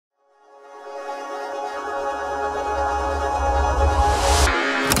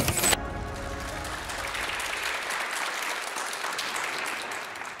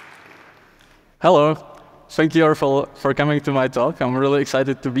Hello. Thank you all for coming to my talk. I'm really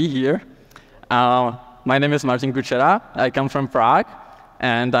excited to be here. My name is Martin Kučera. I come from Prague,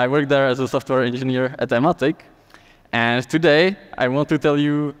 and I work there as a software engineer at Tyqu. And today, I want to tell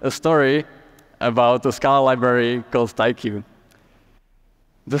you a story about a Scala library called Tyqu.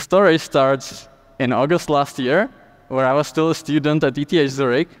 The story starts in August last year, where I was still a student at ETH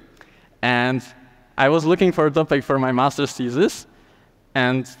Zurich, and I was looking for a topic for my master's thesis,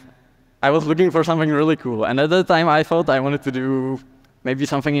 and I was looking for something really cool. And at that time, I thought I wanted to do maybe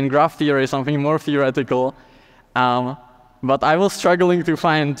something in graph theory, something more theoretical. But I was struggling to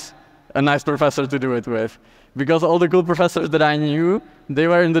find a nice professor to do it with, because all the cool professors that I knew, they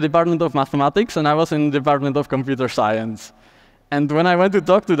were in the Department of Mathematics, and I was in the Department of Computer Science. And when I went to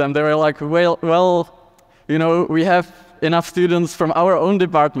talk to them, they were like, well, you know, we have enough students from our own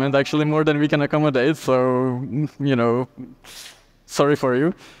department, actually more than we can accommodate, so, you know, sorry for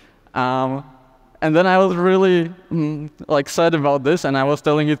you. And then I was really sad about this, and I was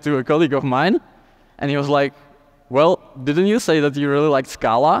telling it to a colleague of mine, and he was like, well, didn't you say that you really liked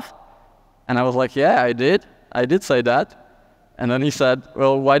Scala? And I was like, yeah, I did say that. And then he said,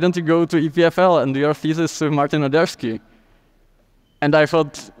 well, why don't you go to EPFL and do your thesis with Martin Odersky? And I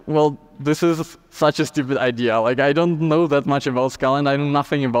thought, well, this is such a stupid idea. Like, I don't know that much about Scala, and I know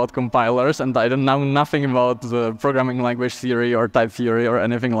nothing about compilers, and I don't know nothing about the programming language theory or type theory or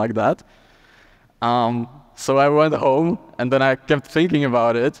anything like that. So I went home, and then I kept thinking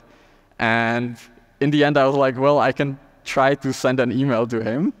about it. And in the end, I was like, well, I can try to send an email to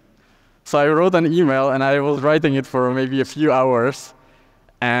him. So I wrote an email, and I was writing it for maybe a few hours.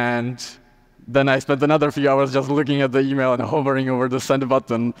 And then I spent another few hours just looking at the email and hovering over the send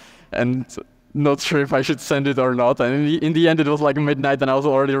button and not sure if I should send it or not. And in the end, it was like midnight, and I was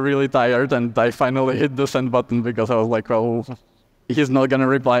already really tired, and I finally hit the send button because I was like, well, he's not going to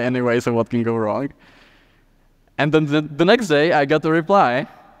reply anyway, so what can go wrong? And then the next day, I got a reply,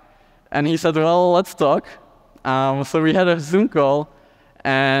 and he said, well, let's talk. So we had a Zoom call,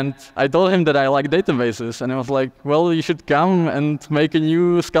 and I told him that I like databases, and I was like, well, you should come and make a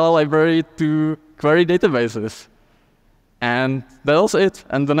new Scala library to query databases. And that was it.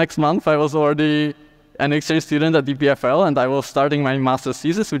 And the next month, I was already an exchange student at EPFL, and I was starting my master's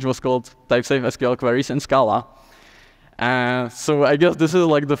thesis, which was called Typesafe SQL Queries in Scala. So I guess this is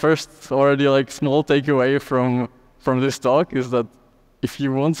like the first already like small takeaway from this talk, is that if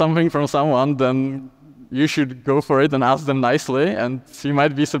you want something from someone, then you should go for it and ask them nicely, and you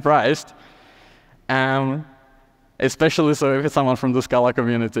might be surprised. Especially so if it's someone from the Scala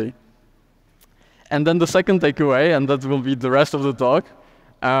community. And then the second takeaway, and that will be the rest of the talk,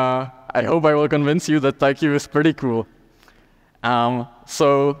 I hope I will convince you that Tyqu is pretty cool.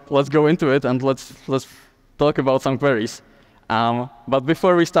 So let's go into it, and let's talk about some queries. But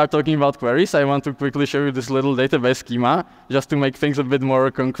before we start talking about queries, I want to quickly show you this little database schema, just to make things a bit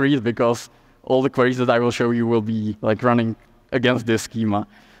more concrete, because all the queries that I will show you will be like running against this schema.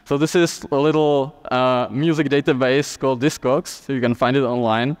 So this is a little music database called Discogs, so you can find it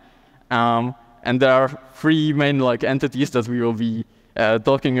online. And there are three main like entities that we will be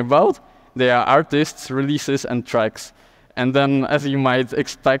talking about. They are artists, releases, and tracks. And then, as you might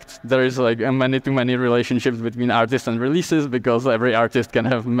expect, there is like a many-to-many relationships between artists and releases, because every artist can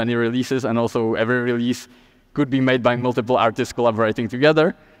have many releases, and also every release could be made by multiple artists collaborating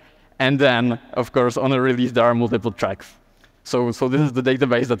together. And then, of course, on a release, there are multiple tracks. So this is the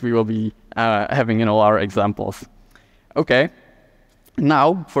database that we will be having in all our examples. OK,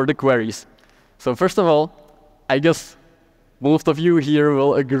 now for the queries. So first of all, I guess most of you here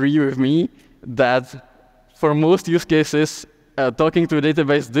will agree with me that for most use cases, talking to a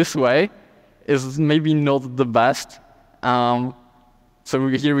database this way is maybe not the best. So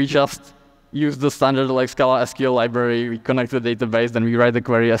here we just use the standard like Scala SQL library, we connect to the database, then we write the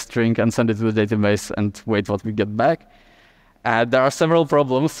query as string and send it to the database and wait what we get back. There are several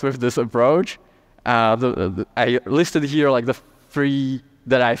problems with this approach. I listed here like the three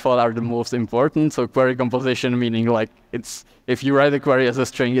that I thought are the most important. So query composition, meaning like if you write a query as a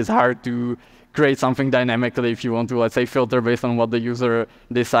string, it's hard to create something dynamically. If you want to, let's say, filter based on what the user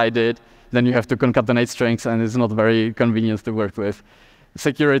decided, then you have to concatenate strings, and it's not very convenient to work with.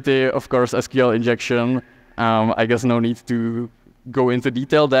 Security, of course, SQL injection. I guess no need to go into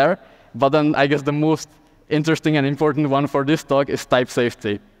detail there. But then I guess the most interesting and important one for this talk is type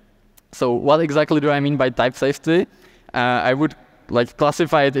safety. So what exactly do I mean by type safety? I would like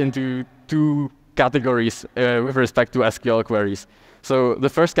classify it into two categories with respect to SQL queries. So the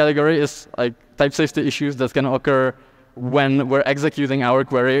first category is like type safety issues that can occur when we're executing our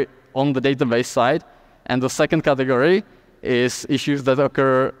query on the database side. And the second category is issues that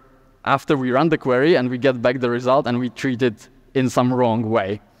occur after we run the query and we get back the result and we treat it in some wrong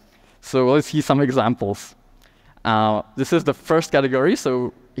way. So let's see some examples. This is the first category.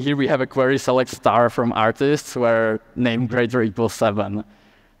 So here we have a query select star from artists where name greater equals 7.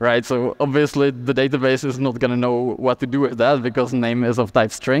 Right? So obviously the database is not going to know what to do with that because name is of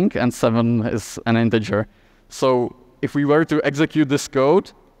type string and 7 is an integer. So if we were to execute this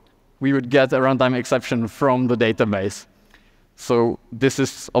code, we would get a runtime exception from the database. So this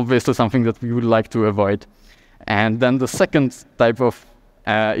is obviously something that we would like to avoid. And then the second type of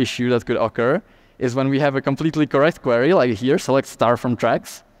issue that could occur is when we have a completely correct query, like here, select star from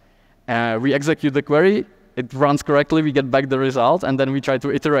tracks. We execute the query, it runs correctly, we get back the result, and then we try to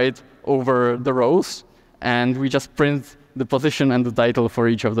iterate over the rows, and we just print the position and the title for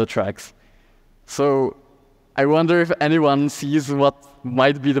each of the tracks. So I wonder if anyone sees what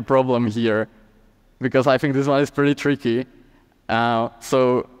might be the problem here, because I think this one is pretty tricky.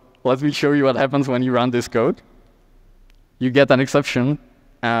 So let me show you what happens when you run this code. You get an exception.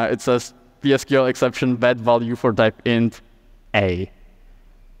 It says PSQL exception bad value for type int A.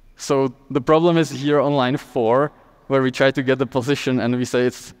 So the problem is here on line 4, where we try to get the position and we say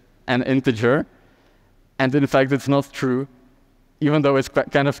it's an integer. And in fact, it's not true, even though it's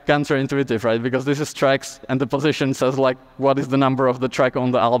kind of counterintuitive, right? Because this is tracks, and the position says, like, what is the number of the track on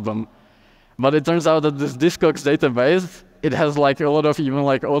the album. But it turns out that this Discogs database, it has like a lot of even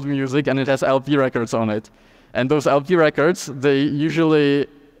like old music, and it has LP records on it. And those LP records, they usually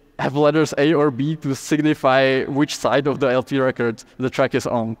have letters A or B to signify which side of the LP record the track is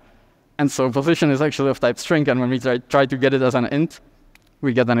on. And so position is actually of type string, and when we try to get it as an int,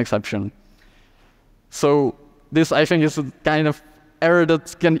 we get an exception. So this, I think, is a kind of error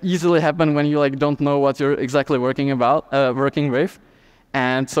that can easily happen when you like don't know what you're exactly working with.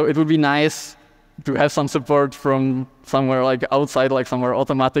 And so it would be nice to have some support from somewhere like outside, like somewhere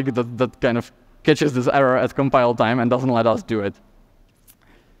automatic that kind of catches this error at compile time and doesn't let us do it.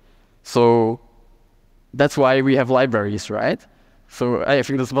 So that's why we have libraries, right? So I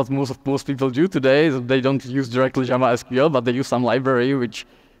think that's what most people do today. Is they don't use directly Java SQL, but they use some library which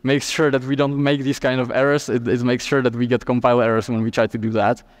makes sure that we don't make these kind of errors. It makes sure that we get compile errors when we try to do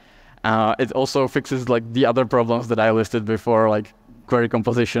that. It also fixes like the other problems that I listed before, like query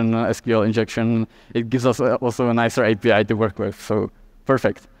composition, SQL injection. It gives us also a nicer API to work with. So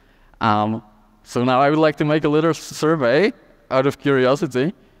perfect. So now I would like to make a little survey out of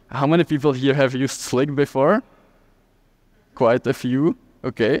curiosity. How many people here have used Slick before? Quite a few,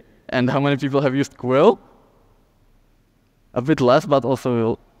 okay. And how many people have used Quill? A bit less, but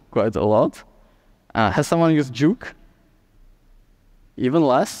also quite a lot. Has someone used Juke? Even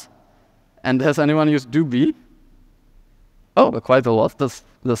less. And has anyone used Doobie? Oh, quite a lot. That's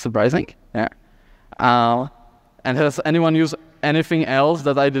surprising. Yeah. And has anyone used anything else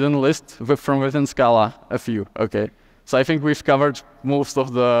that I didn't list from within Scala? A few. Okay. So I think we've covered most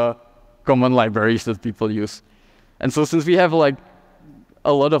of the common libraries that people use. And so since we have like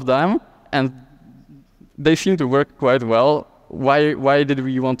a lot of them, and they seem to work quite well, why did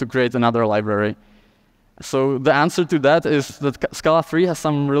we want to create another library? So the answer to that is that Scala 3 has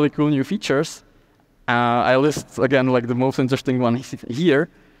some really cool new features. I list, again, like the most interesting one here.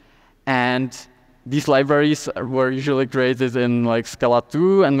 And these libraries were usually created in like Scala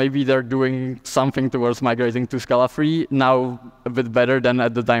 2, and maybe they're doing something towards migrating to Scala 3, now a bit better than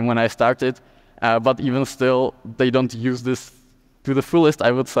at the time when I started. But even still, they don't use this to the fullest,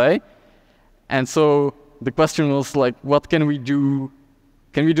 I would say. And so the question was like, what can we do?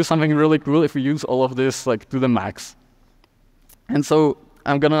 Can we do something really cool if we use all of this like to the max? And so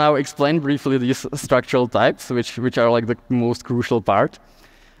I'm going to now explain briefly these structural types, which are like the most crucial part.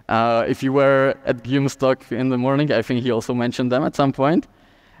 If you were at Guillaume's talk in the morning, I think he also mentioned them at some point.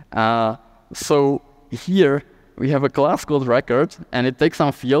 So here we have a class called record, and it takes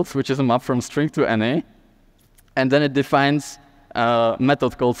some fields, which is a map from string to NA. And then it defines a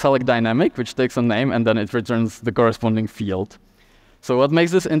method called selectDynamic, which takes a name, and then it returns the corresponding field. So what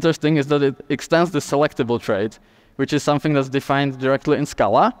makes this interesting is that it extends the selectable trait, which is something that's defined directly in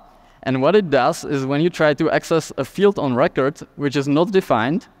Scala. And what it does is when you try to access a field on record, which is not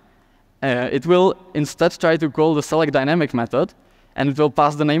defined, it will instead try to call the selectDynamic method, and it will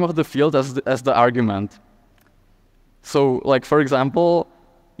pass the name of the field as the argument. So, like for example,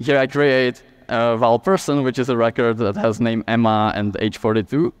 here I create a val person, which is a record that has name Emma and age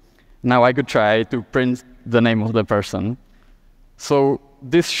 42. Now I could try to print the name of the person. So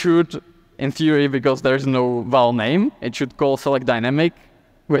this should, in theory, because there's no val name, it should call selectDynamic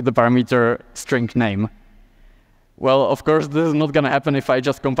with the parameter string name. Well, of course, this is not going to happen if I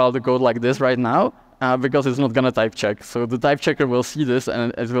just compile the code like this right now. because it's not going to type check. So the type checker will see this,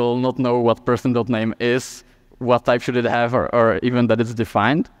 and it will not know what person.name is, what type should it have, or even that it's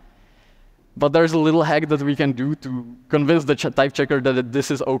defined. But there's a little hack that we can do to convince the type checker that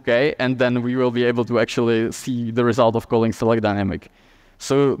this is OK, and then we will be able to actually see the result of calling select dynamic.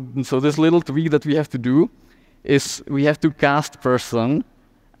 So this little tweak that we have to do is we have to cast person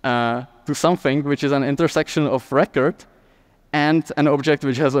to something which is an intersection of record and an object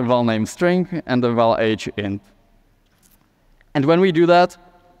which has a val name string and a val age int. And when we do that,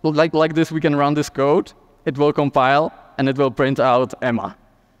 like this, we can run this code. It will compile, and it will print out Emma.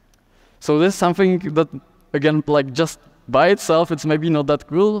 So this is something that, again, like just by itself, it's maybe not that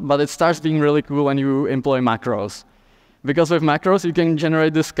cool, but it starts being really cool when you employ macros. Because with macros, you can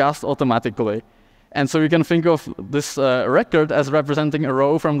generate this cast automatically. And so you can think of this record as representing a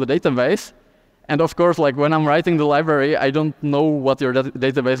row from the database. And of course, like when I'm writing the library, I don't know what your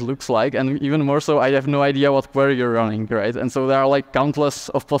database looks like. And even more so, I have no idea what query you're running, right? And so there are like countless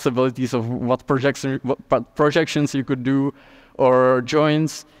of possibilities of what projections you could do or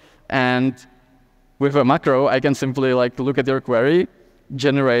joins. And with a macro, I can simply like look at your query,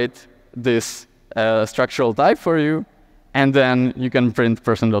 generate this structural type for you, and then you can print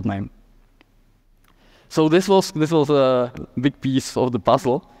person.name. So this was a big piece of the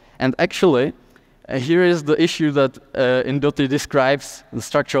puzzle. And actually, here is the issue that in Dotty describes the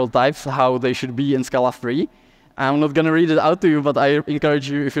structural types, how they should be in Scala 3. I'm not going to read it out to you, but I encourage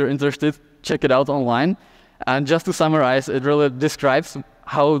you, if you're interested, check it out online. And just to summarize, it really describes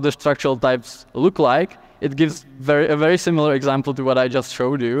how the structural types look like. It gives a very similar example to what I just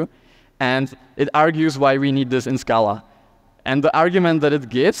showed you. And it argues why we need this in Scala. And the argument that it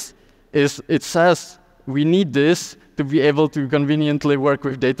gives is it says we need this to be able to conveniently work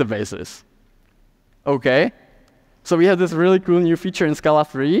with databases. OK, so we have this really cool new feature in Scala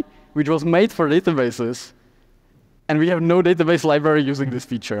 3, which was made for databases. And we have no database library using this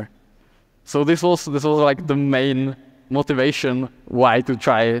feature. So this was like the main motivation why to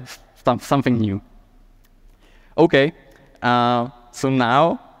try something new. OK, so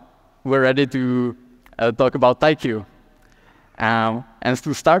now we're ready to talk about Tyqu. And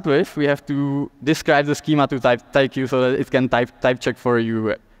to start with, we have to describe the schema to Tyqu so that it can type check for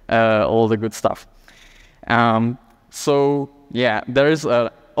you all the good stuff. So yeah, there is an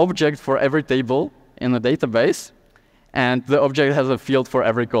object for every table in the database, and the object has a field for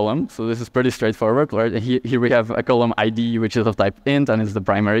every column. So this is pretty straightforward. Right? Here we have a column ID, which is of type int, and is the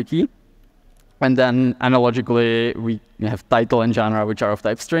primary key. And then analogically, we have title and genre, which are of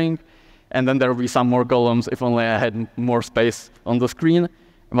type string. And then there will be some more columns if only I had more space on the screen.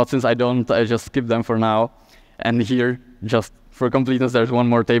 But since I don't, I just skip them for now. And here, just for completeness, there's one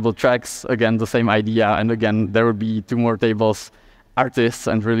more table, tracks. Again, the same idea. And again, there will be two more tables, artists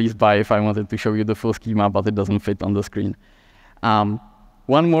and released by, if I wanted to show you the full schema, but it doesn't fit on the screen.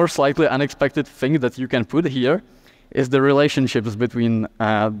 One more slightly unexpected thing that you can put here is the relationships between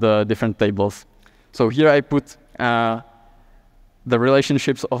the different tables. So here I put the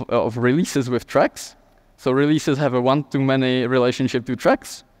relationships of releases with tracks. So releases have a one-to-many relationship to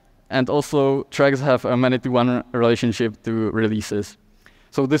tracks. And also, tracks have a many-to-one relationship to releases.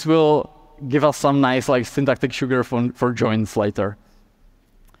 So this will give us some nice like syntactic sugar for joins later.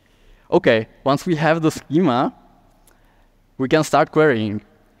 OK, once we have the schema, we can start querying.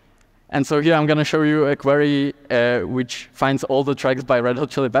 And so here I'm going to show you a query which finds all the tracks by Red Hot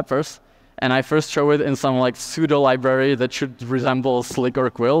Chili Peppers. And I first show it in some like pseudo library that should resemble LINQ or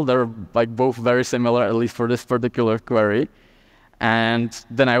Quill. They're like both very similar, at least for this particular query. And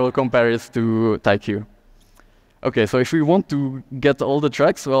then I will compare it to Tyqu. OK, so if we want to get all the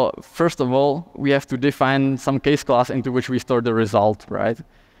tracks, well, first of all, we have to define some case class into which we store the result, right?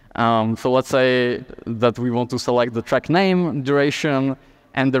 So let's say that we want to select the track name, duration,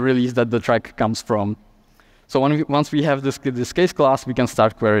 and the release that the track comes from. So once we have this case class, we can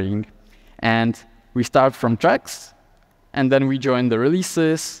start querying. And we start from tracks, and then we join the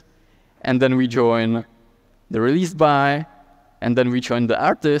releases, and then we join the released by, and then we join the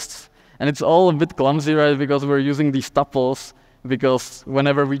artists. And it's all a bit clumsy, right, because we're using these tuples, because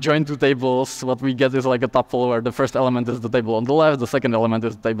whenever we join two tables, what we get is like a tuple where the first element is the table on the left, the second element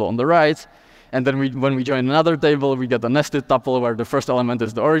is the table on the right. And then when we join another table, we get a nested tuple where the first element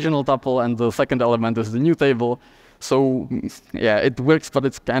is the original tuple, and the second element is the new table. So yeah, it works, but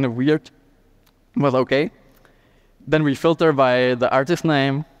it's kind of weird. But OK. Then we filter by the artist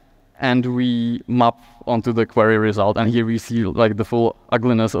name, and we map onto the query result. And here we see like the full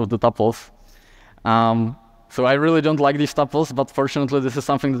ugliness of the tuples. So I really don't like these tuples, but fortunately, this is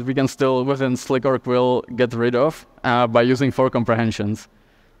something that we can still, within LINQ or Quill, get rid of by using for comprehensions.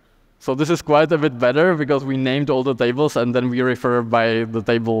 So this is quite a bit better because we named all the tables and then we refer by the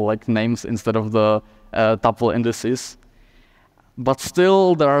table like names instead of the tuple indices. But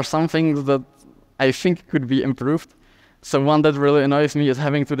still, there are some things that I think could be improved. So one that really annoys me is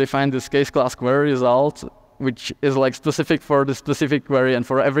having to define this case class query result, which is like specific for the specific query, and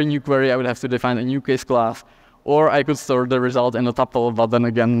for every new query I would have to define a new case class. Or I could store the result in a tuple, but then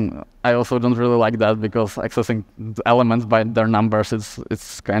again, I also don't really like that because accessing the elements by their numbers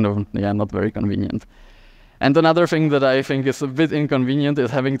it's kind of not very convenient. And another thing that I think is a bit inconvenient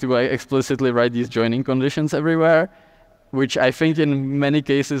is having to explicitly write these joining conditions everywhere, which I think in many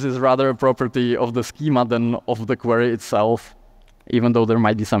cases is rather a property of the schema than of the query itself, even though there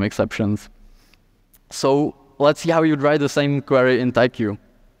might be some exceptions. So let's see how you'd write the same query in Tyqu.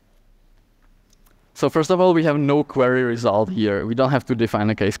 So first of all, we have no query result here. We don't have to define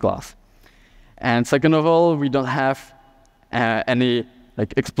a case class. And second of all, we don't have any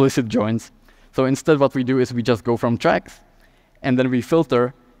like explicit joins. So instead, what we do is we just go from tracks, and then we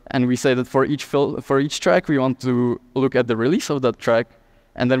filter, and we say that for each track, we want to look at the release of that track,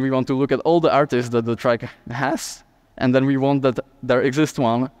 and then we want to look at all the artists that the track has, and then we want that there exists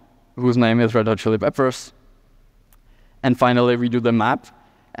one whose name is Red Hot Chili Peppers. And finally, we do the map.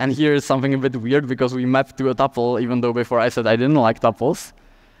 And here is something a bit weird because we map to a tuple, even though before I said I didn't like tuples.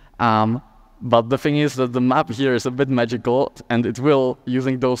 But the thing is that the map here is a bit magical, and it will,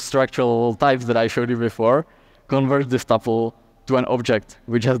 using those structural types that I showed you before, convert this tuple to an object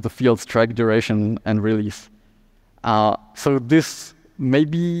which has the fields track, duration, and release. So this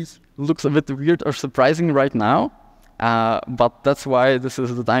maybe looks a bit weird or surprising right now, but that's why this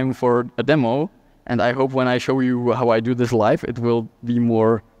is the time for a demo. And I hope when I show you how I do this live, it will be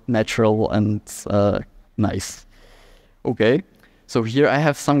more natural and nice. OK, so here I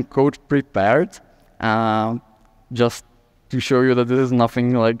have some code prepared, just to show you that this is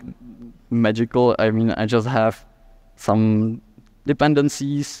nothing like magical. I mean, I just have some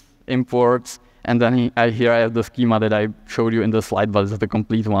dependencies, imports, and then here I have the schema that I showed you in the slide, but it's the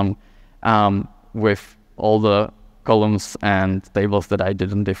complete one with all the columns and tables that I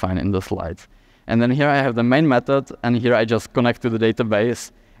didn't define in the slides. And then here I have the main method, and here I just connect to the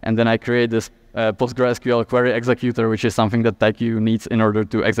database, and then I create this PostgreSQL query executor, which is something that Tyqu needs in order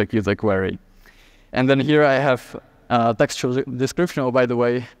to execute the query. And then here I have a textual description. Oh, by the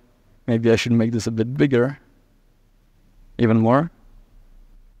way, maybe I should make this a bit bigger. Even more?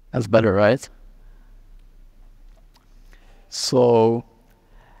 That's better, right? So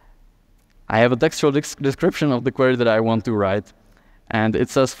I have a textual description of the query that I want to write. And it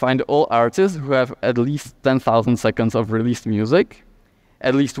says, find all artists who have at least 10,000 seconds of released music,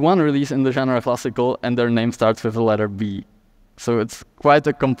 at least one release in the genre classical, and their name starts with the letter B. So it's quite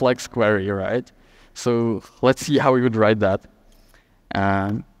a complex query, right? So let's see how we would write that.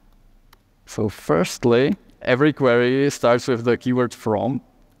 So firstly, every query starts with the keyword from,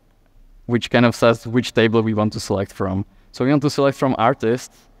 which kind of says which table we want to select from. So we want to select from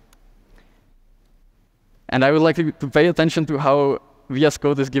artists. And I would like to pay attention to how VS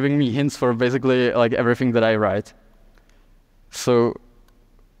Code is giving me hints for basically like everything that I write. So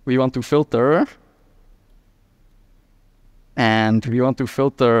we want to filter, and we want to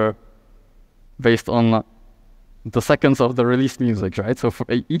filter based on the seconds of the released music, right? So for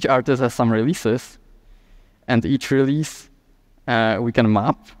each artist has some releases, and each release we can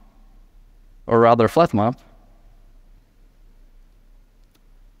map, or rather flat map.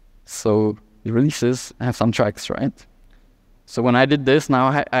 So the releases have some tracks, right? So when I did this,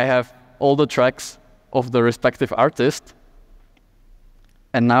 now I have all the tracks of the respective artist.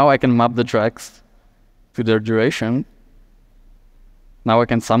 And now I can map the tracks to their duration. Now I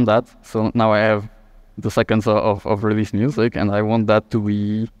can sum that. So now I have the seconds of released music, and I want that to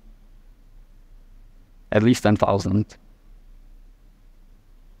be at least 10,000.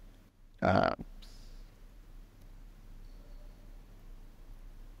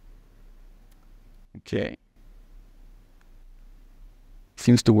 OK.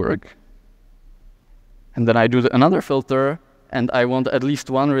 Seems to work. And then I do another filter, and I want at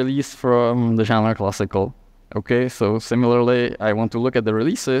least one release from the genre classical. OK, so similarly, I want to look at the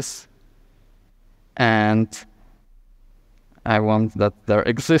releases, and I want that there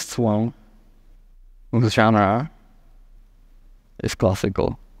exists one whose genre is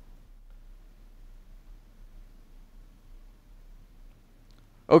classical.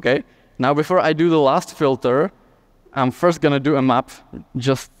 OK, now before I do the last filter, I'm first going to do a map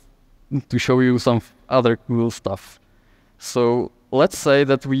just to show you some other cool stuff. So let's say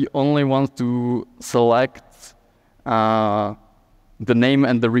that we only want to select the name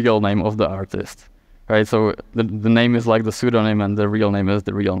and the real name of the artist, right? So the name is like the pseudonym, and the real name is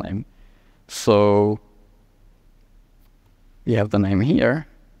the real name. So we have the name here.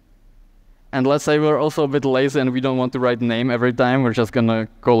 And let's say we're also a bit lazy and we don't want to write name every time. We're just going to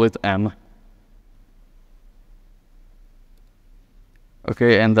call it n.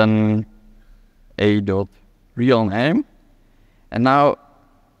 OK, and then a dot real name. And now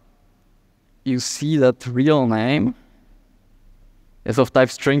you see that real name is of type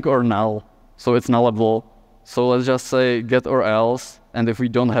string or null. So it's nullable. So let's just say get or else. And if we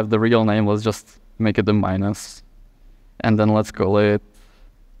don't have the real name, let's just make it a minus. And then let's call it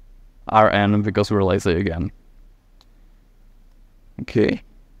rn because we're lazy again. OK.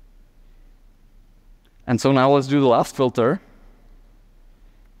 And so now let's do the last filter.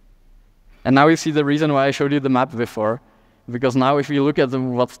 And now you see the reason why I showed you the map before. Because now if you look at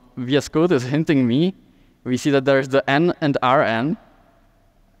what VS Code is hinting me, we see that there's the n and rn,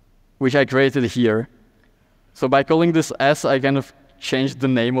 which I created here. So by calling this s, I kind of changed the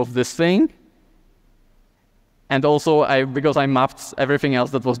name of this thing. And also, because I mapped everything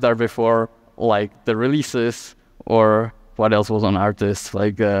else that was there before, like the releases, or what else was on artists,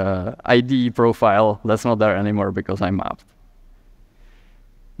 like ID profile, that's not there anymore because I mapped.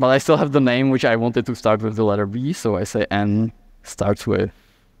 But I still have the name, which I wanted to start with the letter B, so I say n starts with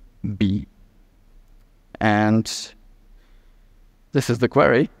B. And this is the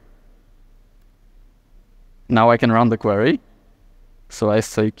query. Now I can run the query. So I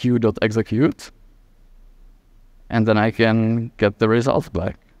say q.execute. And then I can get the results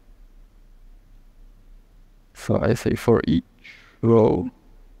back. So I say for each row.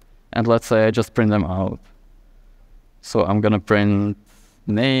 And let's say I just print them out. So I'm going to print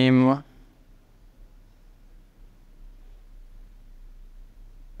name.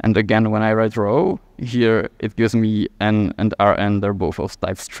 And again, when I write row, here it gives me n and rn. They're both of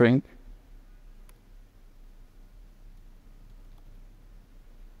type string.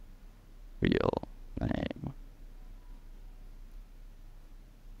 Real name.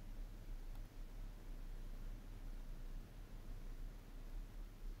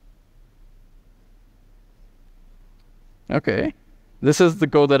 OK. This is the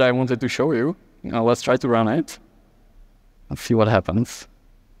code that I wanted to show you. Now let's try to run it. Let's see what happens.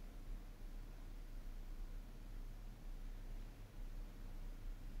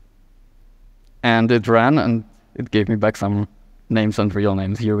 And it ran, and it gave me back some names and real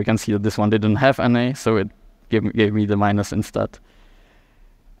names. Here we can see that this one didn't have any, so it gave me the minus instead.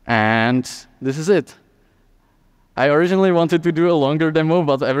 And this is it. I originally wanted to do a longer demo,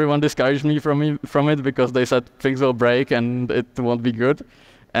 but everyone discouraged me from it because they said things will break and it won't be good.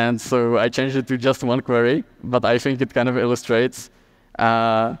 And so I changed it to just one query, but I think it kind of illustrates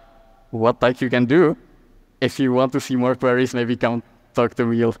what Tyqu can do. If you want to see more queries, maybe come talk to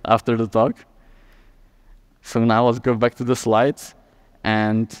me after the talk. So now let's go back to the slides,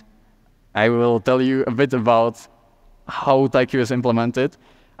 and I will tell you a bit about how Tyqu is implemented.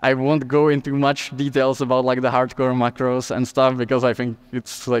 I won't go into much details about like the hardcore macros and stuff because I think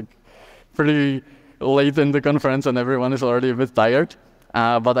it's like pretty late in the conference and everyone is already a bit tired.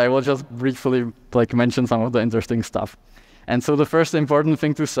 But I will just briefly like mention some of the interesting stuff. And so the first important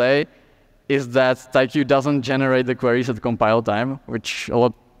thing to say is that Tyqu doesn't generate the queries at compile time, which a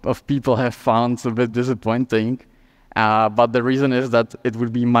lot of people have found a bit disappointing. But the reason is that it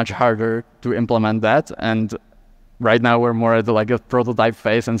would be much harder to implement that. And right now we're more at like a prototype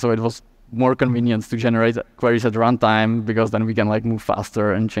phase, and so it was more convenient to generate queries at runtime because then we can like move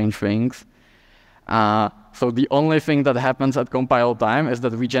faster and change things. So the only thing that happens at compile time is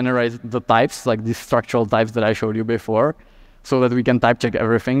that we generate the types, like these structural types that I showed you before, so that we can type check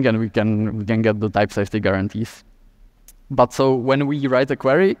everything and we can get the type safety guarantees. But so when we write a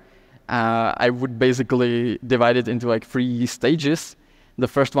query, I would basically divide it into like 3 stages. The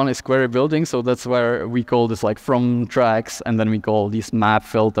first one is query building, so that's where we call this like from tracks, and then we call these map,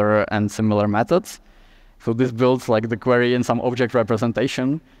 filter, and similar methods. So this builds like the query in some object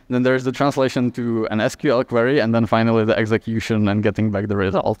representation. Then there's the translation to an SQL query, and then finally the execution and getting back the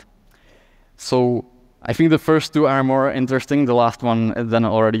result. So I think the first 2 are more interesting. The last one, then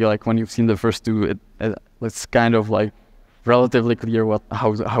already like when you've seen the first 2, it's kind of like relatively clear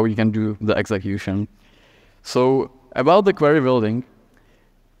how you can do the execution. So about the query building,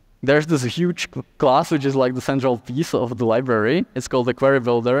 there's this huge class which is like the central piece of the library. It's called the query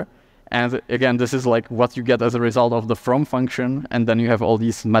builder. And again, this is like what you get as a result of the from function. And then you have all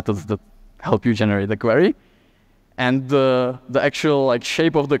these methods that help you generate the query. And the actual like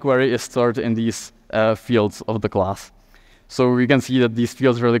shape of the query is stored in these fields of the class. So we can see that these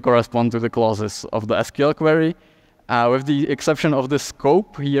fields really correspond to the clauses of the SQL query, with the exception of the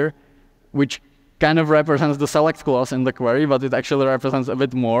scope here, which kind of represents the select clause in the query, but it actually represents a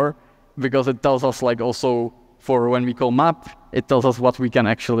bit more. because it tells us like also for when we call map, it tells us what we can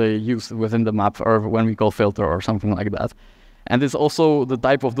actually use within the map, or when we call filter or something like that. And it's also the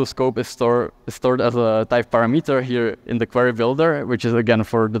type of the scope is stored as a type parameter here in the query builder, which is again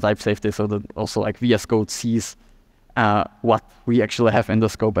for the type safety, so that also like VS Code sees what we actually have in the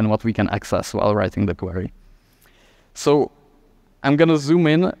scope and what we can access while writing the query. So I'm going to zoom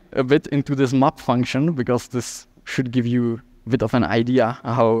in a bit into this map function, because this should give you a bit of an idea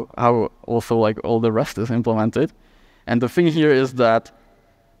how also like all the rest is implemented. And the thing here is that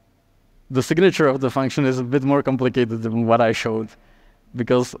the signature of the function is a bit more complicated than what I showed,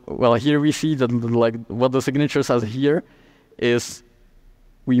 because, well, here we see that like what the signature says here is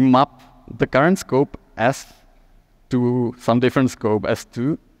we map the current scope S to some different scope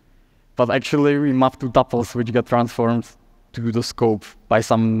S2, but actually we map to tuples which get transformed to the scope by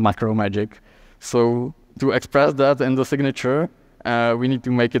some macro magic. So to express that in the signature, we need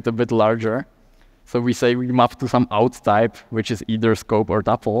to make it a bit larger. So we say we map to some out type, which is either scope or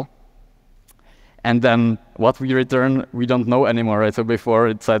tuple. And then what we return, we don't know anymore, right? So before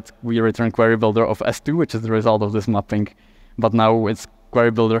it said we return query builder of S2, which is the result of this mapping. But now it's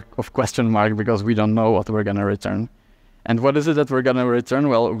query builder of question mark, because we don't know what we're going to return. And what is it that we're going to return?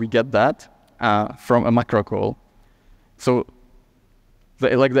 Well, we get that from a macro call. So the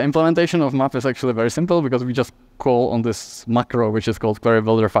implementation of map is actually very simple, because we just call on this macro, which is called query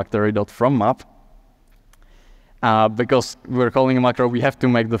builder factory.fromMap. Because we're calling a macro, we have to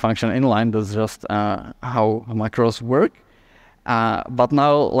make the function inline. That's just how macros work. But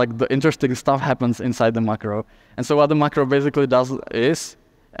now, like, the interesting stuff happens inside the macro. And so what the macro basically does is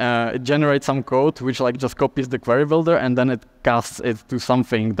it generates some code which like just copies the query builder, and then it casts it to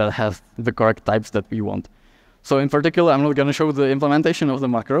something that has the correct types that we want. So in particular, I'm not going to show the implementation of the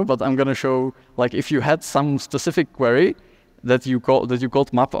macro, but I'm going to show like if you had some specific query that you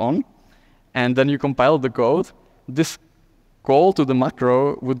called map on, and then you compile the code, this call to the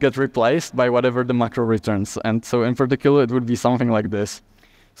macro would get replaced by whatever the macro returns. And so in particular, it would be something like this.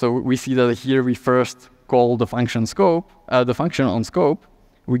 So we see that here we first call the function scope, the function on scope.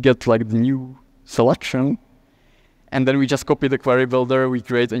 We get like the new selection, and then we just copy the query builder. We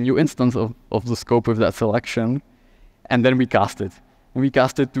create a new instance of the scope with that selection, and then we cast it. And we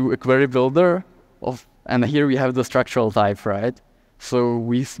cast it to a query builder and here we have the structural type, right? So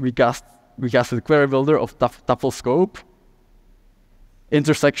we casted query builder of tuple scope,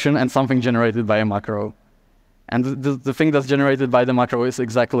 intersection, and something generated by a macro. And the thing that's generated by the macro is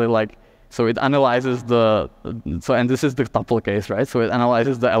exactly like, so it analyzes and this is the tuple case, right? So it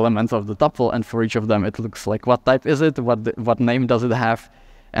analyzes the elements of the tuple, and for each of them it looks like what type is it, what name does it have,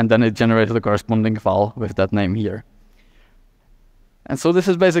 and then it generates the corresponding file with that name here. And so this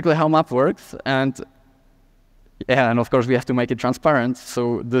is basically how map works. And yeah, and of course we have to make it transparent.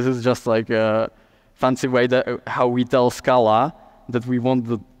 So this is just like a fancy way that how we tell Scala that we want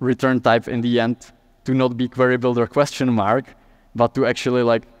the return type in the end to not be query builder question mark, but to actually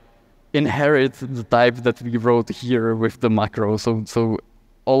like inherit the type that we wrote here with the macro. So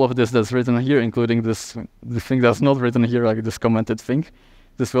all of this that's written here, including the thing that's not written here, like this commented thing,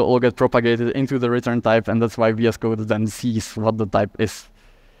 this will all get propagated into the return type, and that's why VS Code then sees what the type is.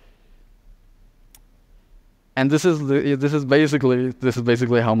 And this is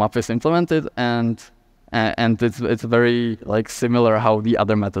basically how map is implemented, and it's very like similar how the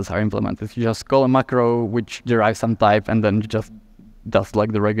other methods are implemented. You just call a macro which derives some type, and then just does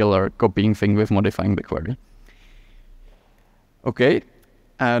like the regular copying thing with modifying the query. Okay,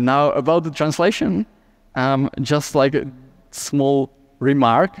 now about the translation, just like a small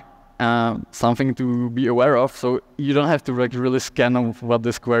remark, something to be aware of. So you don't have to like really scan of what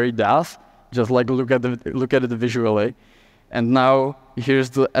this query does. Just like look at it visually, and now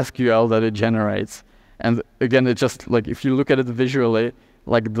here's the SQL that it generates. And again, it just like if you look at it visually,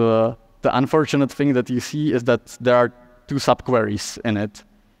 like the unfortunate thing that you see is that there are two subqueries in it,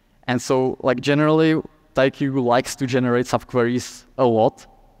 and so like generally Tyqu likes to generate subqueries a lot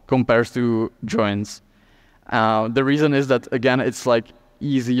compared to joins. The reason is that again it's like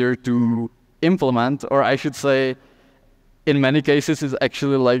easier to implement, or I should say, in many cases, it's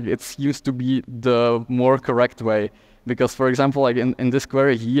actually like it's used to be the more correct way. Because, for example, like in this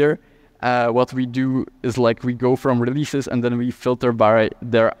query here, what we do is like we go from releases and then we filter by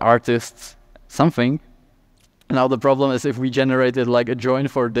their artists something. Now the problem is if we generated like a join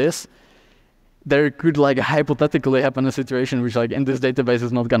for this, there could like hypothetically happen a situation which like in this database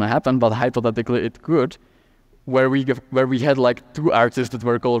is not gonna happen, but hypothetically it could, where we had like two artists that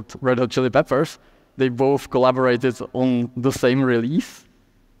were called Red Hot Chili Peppers. They both collaborated on the same release,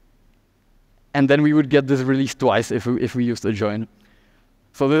 and then we would get this release twice if we used a join.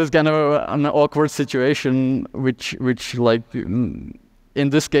 So this is kind of an awkward situation, which like in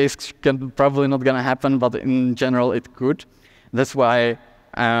this case probably not gonna happen, but in general it could. That's why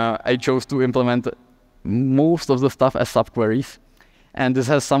I chose to implement most of the stuff as subqueries, and this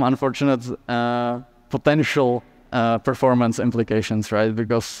has some unfortunate potential performance implications, right?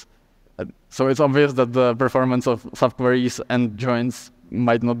 Because so it's obvious that the performance of subqueries and joins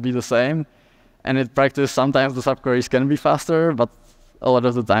might not be the same, and in practice sometimes the subqueries can be faster, but a lot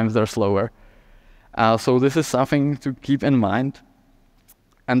of the times they're slower. So this is something to keep in mind.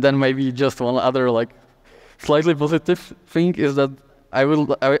 And then maybe just one other like slightly positive thing is that I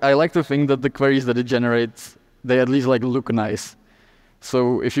like to think that the queries that it generates, they at least like look nice.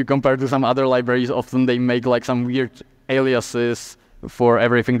 So if you compare to some other libraries, often they make like some weird aliases for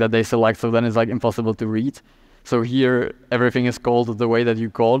everything that they select, so then it's like impossible to read. So here everything is called the way that you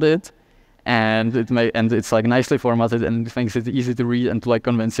called it, and it's like nicely formatted, and it makes it easy to read and to like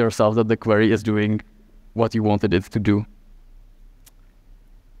convince yourself that the query is doing what you wanted it to do.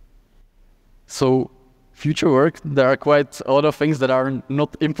 So future work, there are quite a lot of things that are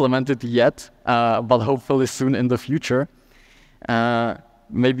not implemented yet, but hopefully soon in the future.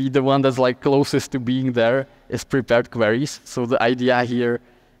 Maybe the one that's like closest to being there is prepared queries. So the idea here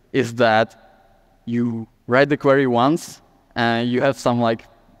is that you write the query once, and you have some like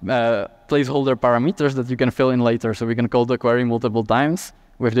placeholder parameters that you can fill in later. So we can call the query multiple times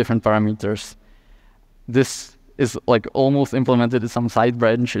with different parameters. This is like almost implemented in some side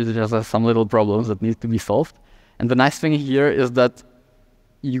branch. It just has some little problems that need to be solved. And the nice thing here is that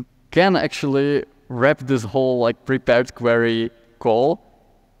you can actually wrap this whole like prepared query call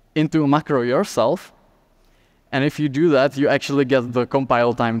into a macro yourself. And if you do that, you actually get the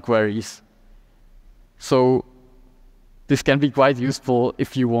compile time queries. So this can be quite useful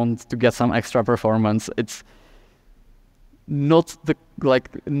if you want to get some extra performance. It's not the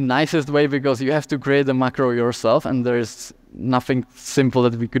like nicest way because you have to create a macro yourself, and there's nothing simple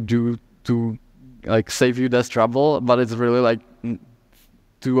that we could do to like save you this trouble, but it's really like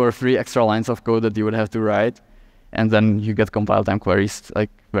 2 or 3 extra lines of code that you would have to write, and then you get compile time queries like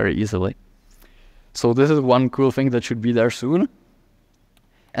very easily. So this is one cool thing that should be there soon.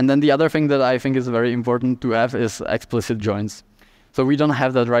 And then the other thing that I think is very important to have is explicit joins. So we don't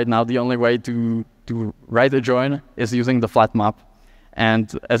have that right now. The only way to write a join is using the flat map.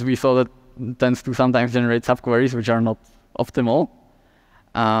 And as we saw, that tends to sometimes generate subqueries which are not optimal.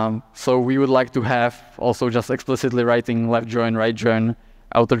 So we would like to have also just explicitly writing left join, right join,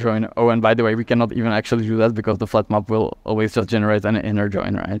 outer join. Oh, and by the way, we cannot even actually do that because the flat map will always just generate an inner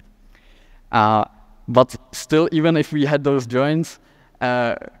join, right? But still, even if we had those joins,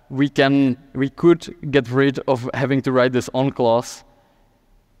 we could get rid of having to write this on clause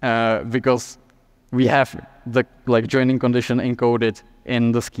because we have the like joining condition encoded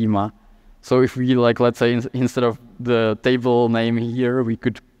in the schema. So if we like, let's say instead of the table name here, we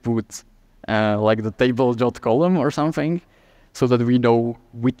could put like the table.column or something, so that we know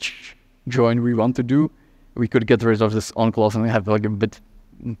which join we want to do. We could get rid of this on clause and have like a bit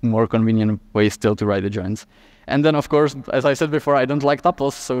more convenient way still to write the joins. And then, of course, as I said before, I don't like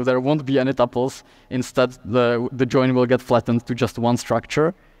tuples, so there won't be any tuples. Instead, the join will get flattened to just one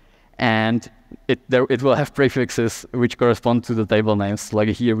structure, and it will have prefixes which correspond to the table names. Like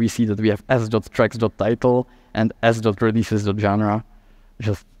here, we see that we have s.tracks.title and s.releases.genre.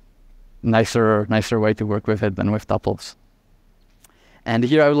 Just nicer way to work with it than with tuples. And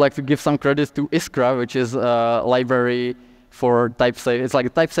here, I would like to give some credit to Iskra, which is a library for Typesafe. It's like a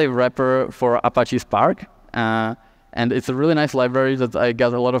Typesafe wrapper for Apache Spark. And it's a really nice library that I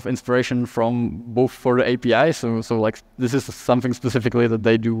got a lot of inspiration from, both for the API, so like this is something specifically that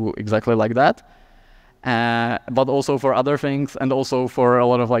they do exactly like that, but also for other things, and also for a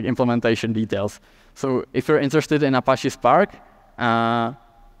lot of like implementation details. So if you're interested in Apache Spark,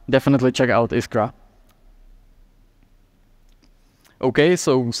 definitely check out Iskra. Okay,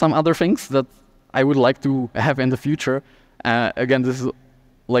 so some other things that I would like to have in the future. Again, this is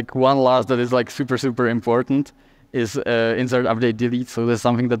like one last that is like super important, is insert, update, delete. So there's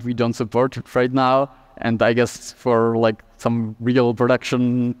something that we don't support right now, and I guess for like some real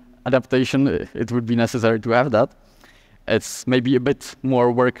production adaptation, it would be necessary to have that. It's maybe a bit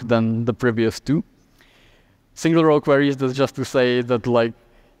more work than the previous 2. Single row queries, that's just to say that like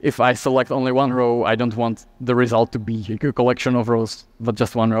if I select only one row, I don't want the result to be a collection of rows, but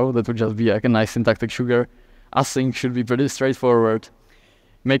just one row. That would just be like a nice syntactic sugar. Async should be pretty straightforward.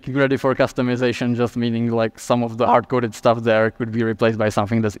 Making ready for customization, just meaning like some of the hard-coded stuff there could be replaced by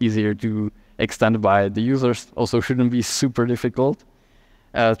something that's easier to extend by the users. Also shouldn't be super difficult.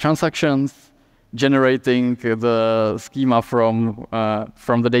 Transactions, generating the schema from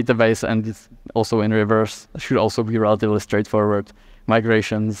the database, and it's also in reverse. It should also be relatively straightforward.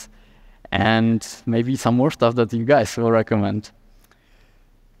 Migrations, and maybe some more stuff that you guys will recommend.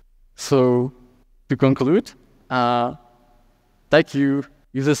 So to conclude, Tyqu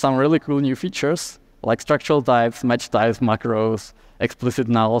uses some really cool new features like structural types, match types, macros, explicit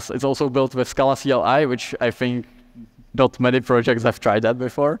nulls. It's also built with Scala CLI, which I think not many projects have tried that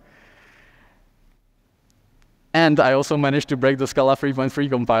before. And I also managed to break the Scala 3.3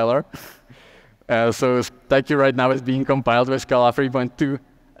 compiler. So Tyqu right now is being compiled with Scala 3.2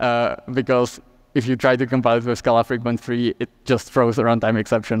 because if you try to compile it with Scala 3.3, it just throws a runtime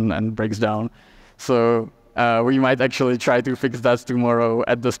exception and breaks down. So we might actually try to fix that tomorrow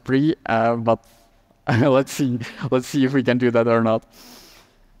at the spree, but let's see if we can do that or not.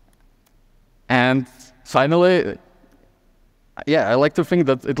 And finally, yeah, I like to think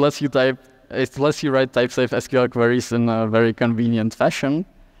that it lets you write Typesafe SQL queries in a very convenient fashion,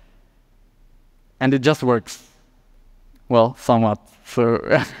 and it just works. Well, somewhat. So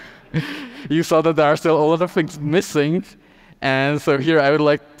you saw that there are still a lot of things missing, and so here I would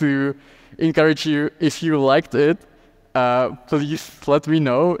like to encourage you, if you liked it, please let me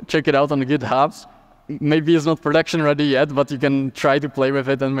know. Check it out on GitHub. Maybe it's not production ready yet, but you can try to play with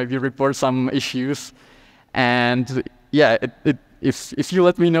it and maybe report some issues. And yeah, if you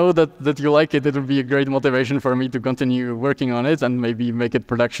let me know that you like it, it would be a great motivation for me to continue working on it and maybe make it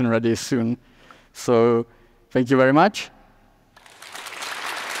production ready soon. So thank you very much.